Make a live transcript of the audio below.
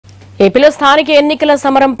ఏపీలో స్థానిక ఎన్నికల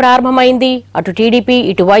సమరం ప్రారంభమైంది. అటు టీడీపీ,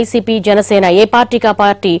 ఇటు వైసీపీ, జనసేన ఏ పార్టీకి ఆ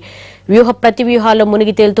పార్టీ వ్యూహ ప్రతివ్యూహాల్లో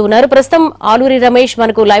మునిగి తేలుతున్నారు. ప్రస్తుతం ఆలూరి రమేష్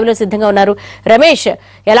మనకు లైవ్ లో సిద్ధంగా ఉన్నారు. రమేష్,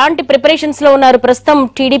 ఎలాంటి ప్రిపరేషన్స్ లో ఉన్నారు? ప్రస్తుతం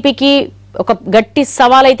టీడీపీకి ఒక గట్టి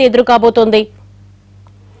సవాల్ అయితే ఎదురు కాబోతోంది.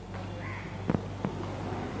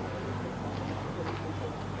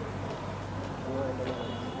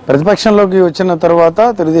 ప్రతిపక్షంలోకి వచ్చిన తర్వాత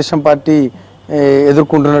తెలుగుదేశం పార్టీ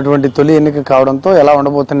ఎదుర్కొంటున్నటువంటి తొలి ఎన్నిక కావడంతో ఎలా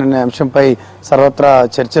ఉండబోతుందనే అంశంపై సర్వత్రా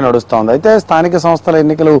చర్చ నడుస్తోంది. అయితే స్థానిక సంస్థల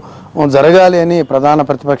ఎన్నికలు జరగాలి అని ప్రధాన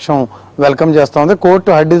ప్రతిపక్షం వెల్కమ్ చేస్తోంది. కోర్టు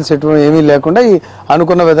హడ్డిల్స్ ఏమీ లేకుండా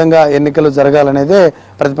అనుకున్న విధంగా ఎన్నికలు జరగాలనేదే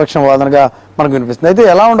ప్రతిపక్షం వాదనగా మనకు వినిపిస్తుంది. అయితే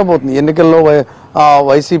ఎలా ఉండబోతుంది ఎన్నికల్లో?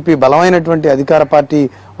 వైసీపీ బలమైనటువంటి అధికార పార్టీ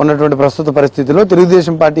ఉన్నటువంటి ప్రస్తుత పరిస్థితుల్లో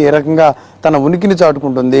తెలుగుదేశం పార్టీ ఏ రకంగా తన ఉనికిని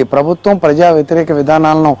చాటుకుంటుంది? ప్రభుత్వం ప్రజా వ్యతిరేక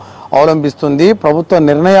విధానాలను అవలంబిస్తుంది, ప్రభుత్వ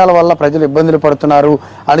నిర్ణయాల వల్ల ప్రజలు ఇబ్బందులు పడుతున్నారు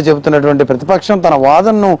అని చెబుతున్నటువంటి ప్రతిపక్షం తన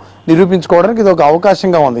వాదనను నిరూపించుకోవడానికి ఇది ఒక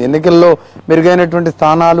అవకాశంగా ఉంది. ఎన్నికల్లో మెరుగైనటువంటి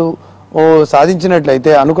స్థానాలు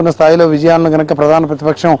సాధించినట్లయితే, అనుకున్న స్థాయిలో విజయాలను గనక ప్రధాన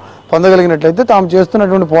ప్రతిపక్షం పొందగలిగినట్లయితే తాము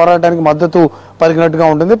చేస్తున్నటువంటి పోరాటానికి మద్దతు పలికినట్టుగా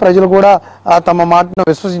ఉంటుంది. ప్రజలు కూడా తమ మాటను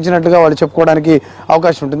విశ్వసించినట్టుగా వాళ్ళు చెప్పుకోవడానికి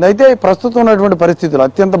అవకాశం ఉంటుంది. అయితే ప్రస్తుతం ఉన్నటువంటి పరిస్థితులు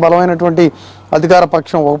అత్యంత బలమైనటువంటి అధికార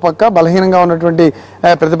పక్షం ఒక పక్క, బలహీనంగా ఉన్నటువంటి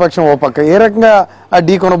ప్రతిపక్షం ఒక పక్క ఏ రకంగా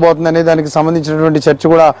ఢీ కొనబోతుంది అనే దానికి సంబంధించినటువంటి చర్చ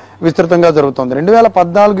కూడా విస్తృతంగా జరుగుతుంది.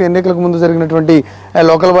 2014 ఎన్నికలకు ముందు జరిగినటువంటి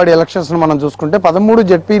లోకల్ బాడీ ఎలక్షన్స్ మనం చూసుకుంటే 13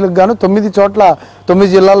 జడ్పీలకు గాను 9 చోట్ల 9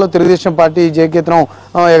 జిల్లాల్లో తెలుగుదేశం పార్టీ జయకేతనం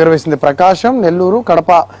ఎగరవేసింది. ప్రకాశం, నెల్లూరు,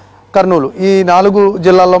 కడప, కర్నూలు ఈ 4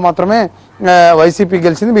 జిల్లాల్లో మాత్రమే వైసీపీ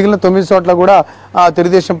గెలిచింది. మిగిలిన 9 చోట్ల కూడా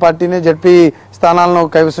తెలుగుదేశం పార్టీనే జడ్పీ స్థానాలను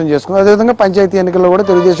కైవసం చేసుకుంది. అదేవిధంగా పంచాయతీ ఎన్నికల్లో కూడా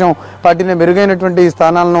తెలుగుదేశం పార్టీనే మెరుగైనటువంటి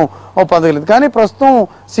స్థానాలను పొందగలిగింది. కానీ ప్రస్తుతం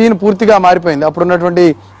సీన్ పూర్తిగా మారిపోయింది. అప్పుడున్నటువంటి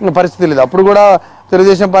పరిస్థితి లేదు. అప్పుడు కూడా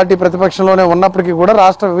తెలుగుదేశం పార్టీ ప్రతిపక్షంలోనే ఉన్నప్పటికీ కూడా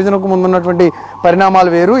రాష్ట్ర విభజనకు ముందున్నటువంటి పరిణామాలు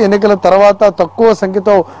వేరు. ఎన్నికల తర్వాత తక్కువ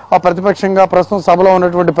సంఖ్యతో ప్రతిపక్షంగా ప్రస్తుతం సభలో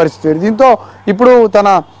ఉన్నటువంటి పరిస్థితి వేరు. దీంతో ఇప్పుడు తన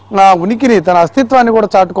ఉనికిని, తన అస్తిత్వాన్ని కూడా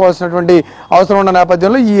చాటుకోవాల్సినటువంటి అవసరం ఉన్న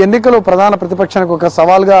నేపథ్యంలో ఈ ఎన్నికలు ప్రధాన ప్రతిపక్షానికి ఒక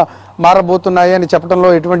సవాల్గా మారబోతున్నాయి అని చెప్పడంలో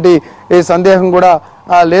ఎటువంటి సందేహం కూడా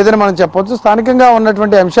లేదని మనం చెప్పవచ్చు. స్థానికంగా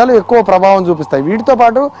ఉన్నటువంటి అంశాలు ఎక్కువ ప్రభావం చూపిస్తాయి. వీటితో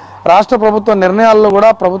పాటు రాష్ట్ర ప్రభుత్వ నిర్ణయాల్లో కూడా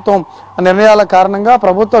ప్రభుత్వం నిర్ణయాల కారణంగా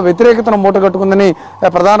ప్రభుత్వ వ్యతిరేకతను మూటగట్టుకుందని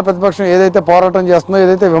ప్రధాన ప్రతిపక్షం ఏదైతే పోరాటం చేస్తుందో,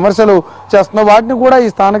 ఏదైతే విమర్శలు చేస్తుందో వాటిని కూడా ఈ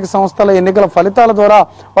స్థానిక సంస్థల ఎన్నికల ఫలితాల ద్వారా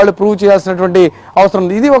వాళ్ళు ప్రూవ్ చేయాల్సినటువంటి అవసరం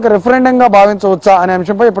ఉంది. ఇది ఒక రెఫరెండంగా భావించవచ్చా అనే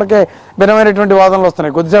అంశంపై ఇప్పటికే భిన్నమైనటువంటి వాదనలు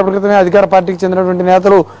వస్తున్నాయి. కొద్దిసేపటి క్రితమే అధికార పార్టీకి చెందినటువంటి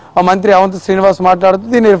నేతలు మంత్రి అవంతి శ్రీనివాస్ మాట్లాడుతూ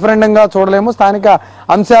దీన్ని రెఫరెండంగా చూడలేము, స్థానిక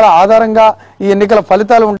అంశాల ఆధారంగా ఈ ఎన్నికల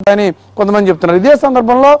ఫలితాలు ఉంటాయని కొంతమంది చెప్తున్నారు. ఇదే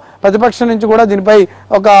సందర్భంలో ప్రతిపక్షం నుంచి కూడా దీనిపై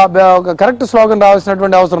ఒక కరెక్ట్ స్లోగన్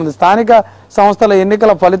రావాల్సినటువంటి అవసరం ఉంది. స్థానిక సంస్థల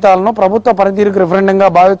ఎన్నికల ఫలితాలను ప్రభుత్వ పనితీరుకు రెఫరెండంగా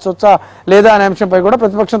భావించవచ్చా లేదా అనే అంశంపై కూడా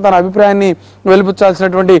ప్రతిపక్షం తన అభిప్రాయాన్ని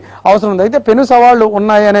వెలిపించాల్సినటువంటి అవసరం ఉంది. అయితే పెను సవాళ్లు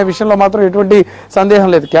ఉన్నాయి అనే విషయంలో మాత్రం ఎటువంటి సందేహం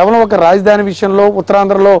లేదు. కేవలం ఒక రాజధాని విషయంలో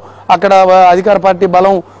ఉత్తరాంధ్రలో అక్కడ అధికార పార్టీ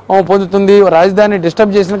బలం పొందుతుంది, రాజధాని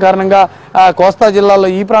డిస్టర్బ్ చేసిన కారణంగా కోస్తా జిల్లాలో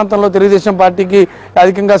ఈ ప్రాంతంలో తెలుగుదేశం పార్టీకి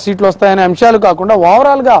అధికంగా సీట్లు వస్తాయనే అంశాలు కాకుండా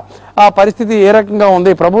ఓవరాల్ గా ఆ పరిస్థితి ఏ రకంగా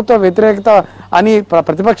ఉంది, ప్రభుత్వ వ్యతిరేకత అని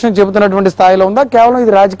ప్రతిపక్షం చెబుతున్నటువంటి స్థాయిలో ఉందా, కేవలం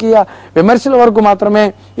ఇది రాజకీయ విమర్శల వరకు మాత్రమే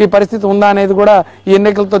ఈ పరిస్థితి ఉందా అనేది కూడా ఈ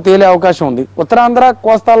ఎన్నికలతో తేలే అవకాశం ఉంది. ఉత్తరాంధ్ర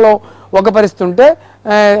కోస్తాల్లో ఒక పరిస్థితి ఉంటే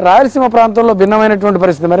రాయలసీమ ప్రాంతంలో భిన్నమైనటువంటి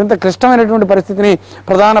పరిస్థితి, మరింత క్లిష్టమైనటువంటి పరిస్థితిని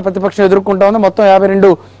ప్రధాన ప్రతిపక్షం ఎదుర్కొంటా ఉంది. మొత్తం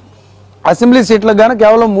 52 అసెంబ్లీ సీట్లకు గాను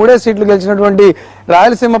కేవలం 3 సీట్లు గెలిచినటువంటి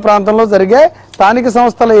రాయలసీమ ప్రాంతంలో జరిగే స్థానిక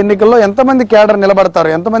సంస్థల ఎన్నికల్లో ఎంతమంది కేడర్ నిలబడతారు,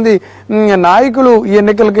 ఎంతమంది నాయకులు ఈ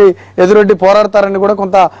ఎన్నికలకి ఎదురొడ్డి పోరాడతారని కూడా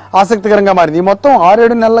కొంత ఆసక్తికరంగా మారింది. ఈ మొత్తం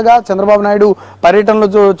 6-7 నెలలుగా చంద్రబాబు నాయుడు పర్యటనలు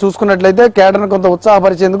చూసుకున్నట్లయితే కేడర్ను కొంత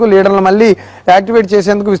ఉత్సాహపరిచేందుకు, లీడర్లను మళ్ళీ యాక్టివేట్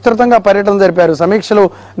చేసేందుకు విస్తృతంగా పర్యటనలు జరిపారు, సమీక్షలు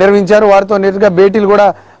నిర్వహించారు, వారితో నేరుగా భేటీలు కూడా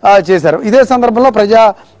చేశారు. ఇదే సందర్భంలో ప్రజా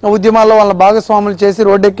ఉద్యమాల్లో వాళ్ళ భాగస్వాములు చేసి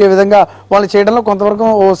రోడ్డెక్కే విధంగా వాళ్ళు చేయడంలో కొంతవరకు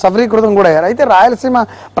సఫలీకృతం కూడా అయ్యారు. అయితే రాయలసీమ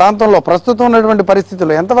ప్రాంతంలో ప్రస్తుతం ఉన్నటువంటి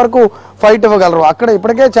పరిస్థితుల్లో ఎంతవరకు ఫైట్ ఇవ్వగలరు? అక్కడ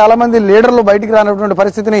ఇప్పటికే చాలా మంది లీడర్లు బయటికి రానటువంటి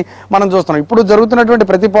పరిస్థితిని మనం చూస్తున్నాం. ఇప్పుడు జరుగుతున్నటువంటి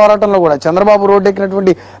ప్రతి పోరాటంలో కూడా చంద్రబాబు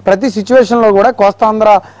రోడ్డెక్కినటువంటి ప్రతి సిచ్యువేషన్ లో కూడా కోస్తాంధ్ర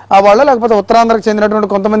వాళ్ళు లేకపోతే ఉత్తరాంధ్రకు చెందినటువంటి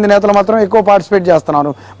కొంతమంది నేతలు మాత్రం ఎక్కువ పార్టిసిపేట్ చేస్తున్నారు.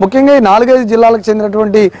 ముఖ్యంగా ఈ 4-5 జిల్లాలకు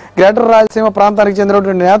చెందినటువంటి గ్రేటర్ రాయలసీమ ప్రాంతానికి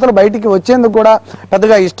చెందినటువంటి నేతలు బయటికి వచ్చేందుకు కూడా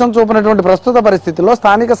పెద్దగా ఇష్టం చూపినటువంటి ప్రస్తుత పరిస్థితుల్లో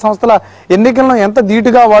స్థానిక సంస్థల ఎన్నికలను ఎంత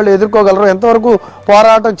ధీటుగా వాళ్ళు ఎదుర్కోగలరు, ఎంతవరకు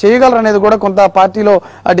పోరాటం చేయగలరు అనేది కూడా కొంత పార్టీలో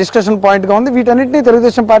డిస్కషన్ పాయింట్ గా ఉంది. వీటన్నిటినీ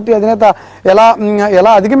తెలుగుదేశం పార్టీ అధినేత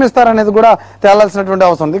ఎలా అధిగమిస్తారనేది కూడా తేలాల్సినటువంటి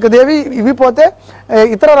అవసరం ఉంది. ఇక ఇవి పోతే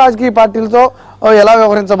ఇతర రాజకీయ పార్టీలతో ఎలా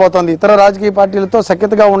వ్యవహరించబోతోంది, ఇతర రాజకీయ పార్టీలతో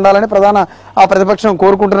సఖ్యతగా ఉండాలని ప్రధాన ప్రతిపక్షం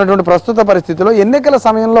కోరుకుంటున్నటువంటి ప్రస్తుత పరిస్థితిలో ఎన్నికల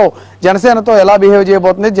సమయంలో జనసేనతో ఎలా బిహేవ్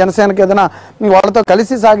చేయబోతుంది, జనసేనకి ఏదైనా వాళ్ళతో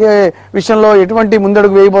కలిసి సాగే విషయంలో ఎటువంటి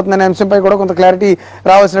ముందడుగు వేయబోతుందనే అంశంపై కూడా కొంత క్లారిటీ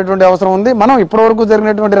రావాల్సినటువంటి అవసరం ఉంది. మనం ఇప్పటివరకు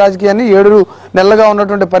జరిగినటువంటి రాజకీయాన్ని 7 నెలలుగా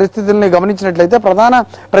ఉన్నటువంటి పరిస్థితుల్ని గమనించినట్లయితే ప్రధాన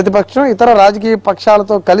ప్రతిపక్షం ఇతర రాజకీయ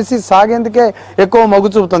పక్షాలతో కలిసి సాగేందుకే ఎక్కువ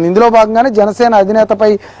మొగ్గు చూపుతుంది. ఇందులో భాగంగానే జనసేన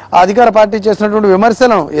అధినేతపై అధికార పార్టీ చేసినటువంటి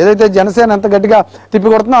విమర్శలను ఏదైతే జనసేన ఎంత గట్టిగా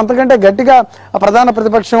తిప్పికొడుతుందో అంతకంటే గట్టిగా ప్రధాన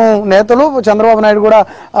ప్రతిపక్షం నేతలు చంద్రబాబు నాయుడు కూడా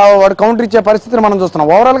వాడు కౌంటర్ ఇచ్చే పరిస్థితిని మనం చూస్తున్నాం.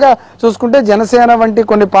 ఓవరాల్ గా చూసుకుంటే జనసేన వంటి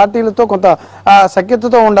కొన్ని పార్టీలతో కొంత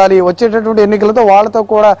సఖ్యతతో ఉండాలి, వచ్చేటటువంటి ఎన్నికలతో వాళ్ళతో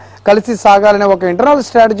కూడా కలిసి సాగాలనే ఒక ఇంటర్నల్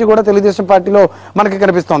స్ట్రాటజీ కూడా తెలుగుదేశం పార్టీలో మనకి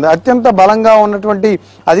కనిపిస్తోంది. అత్యంత బలంగా ఉన్నటువంటి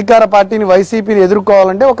అధికార పార్టీని వైసీపీని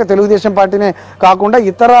ఎదుర్కోవాలంటే ఒక తెలుగుదేశం పార్టీనే కాకుండా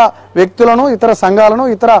ఇతర వ్యక్తులను, ఇతర సంఘాలను,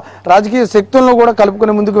 ఇతర రాజకీయ శక్తులను కూడా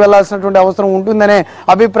కలుపుకుని ముందుకు వెళ్లాల్సినటువంటి అవసరం ఉంటుందనే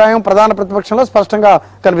అభిప్రాయం ప్రధాన ప్రతిపక్షంలో స్పష్టంగా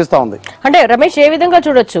కనిపిస్తా ఉంది. అంటే రమేష్, ఏ విధంగా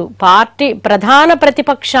చూడొచ్చు, పార్టీ ప్రధాన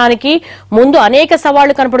ప్రతిపక్షానికి ముందు అనేక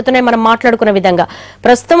సవాళ్లు కనపడుతున్నాయి. మనం మాట్లాడుకున్న విధంగా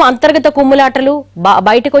ప్రస్తుతం అంతర్గత కుమ్ములాటలు,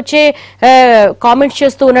 బయటకు వచ్చే కామెంట్స్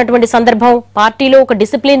చేస్తూ ఉన్నటువంటి సందర్భం, పార్టీలో ఒక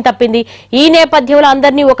డిసిప్లిన్ తప్పింది. ఈ నేపథ్యంలో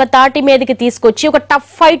అందరినీ ఒక తాటి మీదకి తీసుకొచ్చి ఒక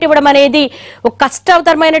టఫ్ ఫైట్ ఇవ్వడం అనేది ఒక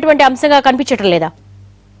కష్టతరమైనటువంటి అంశంగా కనిపించటం లేదా?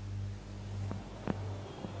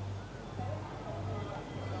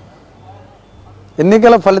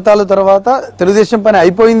 ఎన్నికల ఫలితాల తర్వాత తెలుగుదేశం పని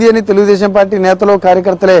అయిపోయింది అని తెలుగుదేశం పార్టీ నేతలు,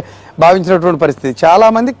 కార్యకర్తలే భావించినటువంటి పరిస్థితి. చాలా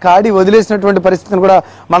మంది కాడి వదిలేసినటువంటి పరిస్థితిని కూడా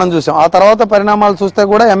మనం చూసాం. ఆ తర్వాత పరిణామాలు చూస్తే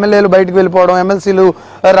కూడా ఎమ్మెల్యేలు బయటకు వెళ్ళిపోవడం, ఎమ్మెల్సీలు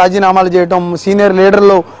రాజీనామాలు చేయడం, సీనియర్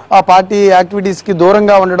లీడర్లు ఆ పార్టీ యాక్టివిటీస్ కి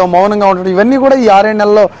దూరంగా ఉండడం, మౌనంగా ఉండడం, ఇవన్నీ కూడా ఈ 6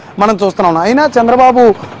 నెలల్లో మనం చూస్తున్నాం. అయినా చంద్రబాబు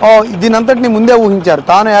దీనంతటిని ముందే ఊహించారు.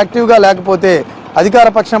 తాను యాక్టివ్గా లేకపోతే, అధికార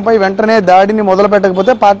పక్షంపై వెంటనే దాడిని మొదలు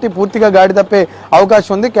పెట్టకపోతే పార్టీ పూర్తిగా గాడి తప్పే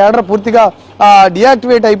అవకాశం ఉంది, కేడర్ పూర్తిగా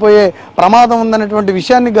డియాక్టివేట్ అయిపోయే ప్రమాదం ఉందన్నటువంటి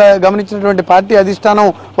విషయాన్ని గమనించినటువంటి పార్టీ అధిష్టానం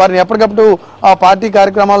వారిని ఎప్పటికప్పుడు ఆ పార్టీ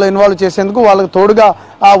కార్యక్రమాల్లో ఇన్వాల్వ్ చేసేందుకు, వాళ్ళకు తోడుగా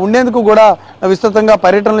ఉండేందుకు కూడా విస్తృతంగా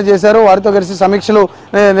పర్యటనలు చేశారు. వారితో కలిసి సమీక్షలు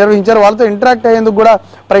నిర్వహించారు, వాళ్ళతో ఇంటరాక్ట్ అయ్యేందుకు కూడా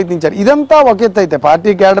ప్రయత్నించారు. ఇదంతా ఒక ఎత్తు అయితే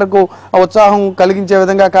పార్టీ కేడర్కు ఉత్సాహం కలిగించే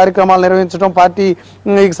విధంగా కార్యక్రమాలు నిర్వహించడం,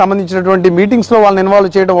 పార్టీకి సంబంధించినటువంటి మీటింగ్స్లో వాళ్ళని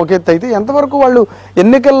ఇన్వాల్వ్ చేయడం ఒక ఎత్తు అయితే, ఎంతవరకు వాళ్ళు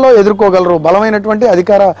ఎన్నికల్లో ఎదుర్కోగలరు బలమైనటువంటి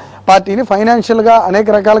అధికార పార్టీని? ఫైనాన్షియల్ గా అనేక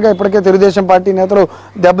రకాలుగా ఇప్పటికే తెలుగుదేశం పార్టీ నేతలు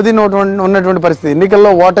దెబ్బతిని ఉన్నటువంటి పరిస్థితి.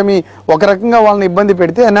 ఎన్నికల్లో ఓటమి ఒక రకంగా వాళ్ళని ఇబ్బంది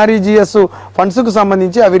పెడితే ఎన్ఆర్ఈజీఎస్ ఫండ్స్ కు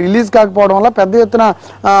సంబంధించి అవి రిలీజ్ కాకపోవడం వల్ల పెద్ద ఎత్తున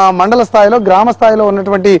మండల స్థాయిలో, గ్రామ స్థాయిలో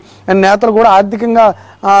ఉన్నటువంటి నేతలు కూడా ఆర్థికంగా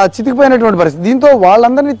చితికిపోయినటువంటి పరిస్థితి. దీంతో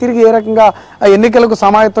వాళ్ళందరినీ తిరిగి ఏ రకంగా ఎన్నికలకు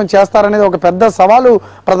సమాయత్తం చేస్తారనేది ఒక పెద్ద సవాలు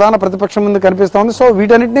ప్రధాన ప్రతిపక్షం ముందు కనిపిస్తోంది. సో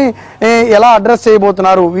వీటన్నిటిని ఎలా అడ్రస్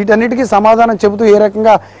చేయబోతున్నారు, వీటన్నిటికీ సమాధానం చెబుతూ ఏ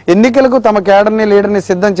రకంగా ఎన్నికలకు తమ కేడర్ని, లీడర్ని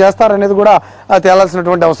సిద్ధం చేస్తారనేది కూడా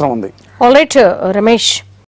తేలాల్సినటువంటి అవసరం ఉంది. All right Ramesh.